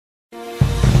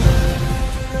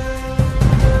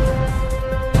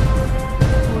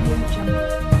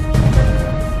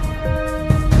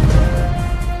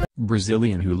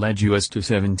Brazilian who led U.S. to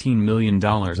 $17 million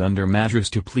under mattress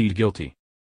to plead guilty.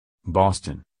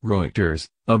 Boston, Reuters,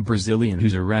 a Brazilian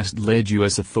whose arrest led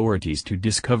U.S. authorities to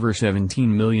discover $17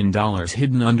 million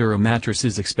hidden under a mattress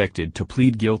is expected to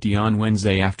plead guilty on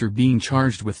Wednesday after being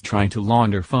charged with trying to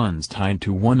launder funds tied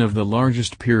to one of the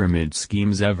largest pyramid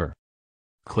schemes ever.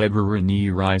 Cleber Rene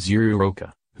Rizerio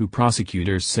Rocha, who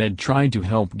prosecutors said tried to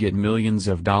help get millions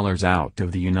of dollars out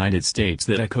of the United States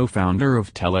that a co-founder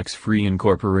of TelexFree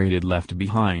Inc. left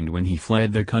behind when he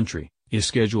fled the country, is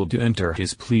scheduled to enter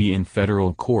his plea in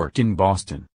federal court in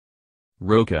Boston.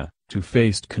 Rocha, who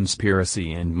faced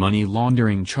conspiracy and money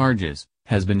laundering charges,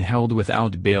 has been held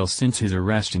without bail since his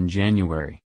arrest in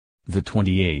January. The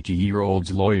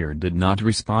 28-year-old's lawyer did not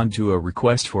respond to a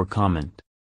request for comment.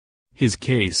 His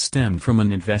case stemmed from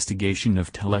an investigation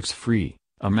of TelexFree,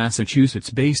 a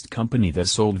Massachusetts-based company that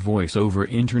sold voice-over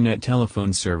internet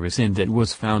telephone service and that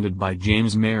was founded by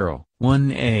James Merrill,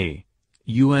 1A,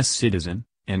 U.S. citizen,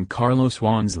 and Carlos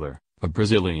Wanzler, a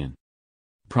Brazilian.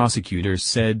 Prosecutors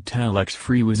said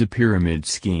TelexFree was a pyramid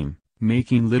scheme,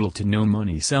 making little to no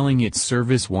money selling its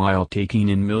service while taking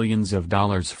in millions of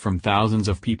dollars from thousands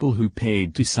of people who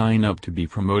paid to sign up to be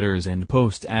promoters and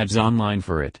post ads online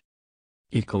for it.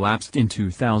 It collapsed in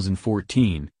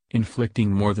 2014.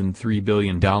 Inflicting more than $3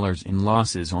 billion in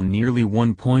losses on nearly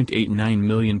 1.89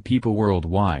 million people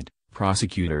worldwide,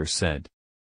 prosecutors said.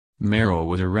 Merrill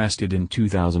was arrested in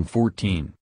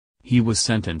 2014. He was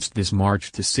sentenced this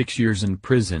March to 6 years in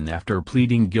prison after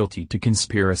pleading guilty to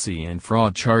conspiracy and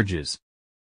fraud charges.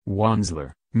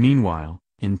 Wanzler, meanwhile,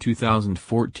 in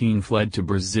 2014 fled to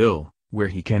Brazil, where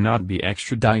he cannot be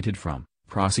extradited from,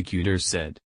 prosecutors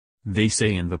said. They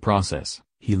say in the process,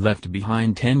 he left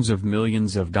behind tens of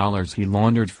millions of dollars he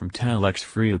laundered from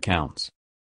TelexFree accounts.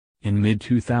 In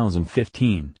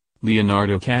mid-2015,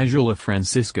 Leonardo Casula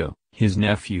Francisco, his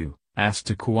nephew, asked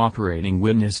a cooperating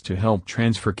witness to help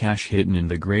transfer cash hidden in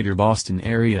the greater Boston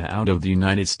area out of the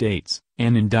United States,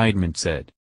 an indictment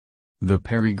said. The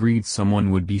pair agreed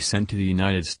someone would be sent to the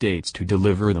United States to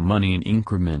deliver the money in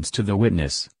increments to the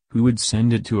witness, who would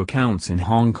send it to accounts in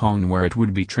Hong Kong where it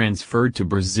would be transferred to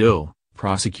Brazil,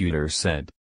 prosecutors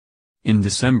said. In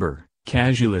December,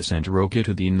 Casula sent Rocha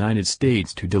to the United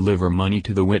States to deliver money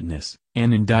to the witness,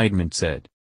 an indictment said.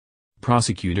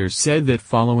 Prosecutors said that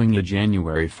following a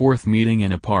January 4 meeting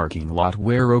in a parking lot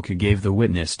where Rocha gave the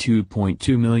witness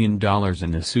 $2.2 million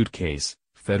in a suitcase,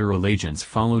 federal agents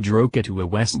followed Rocha to a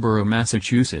Westboro,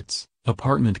 Massachusetts,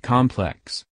 apartment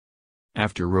complex.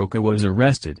 After Rocha was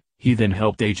arrested, he then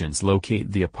helped agents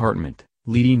locate the apartment,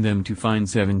 leading them to find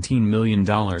 $17 million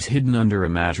hidden under a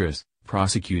mattress,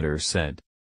 prosecutors said.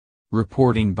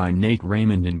 Reporting by Nate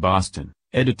Raymond in Boston,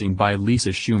 editing by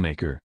Lisa Shoemaker.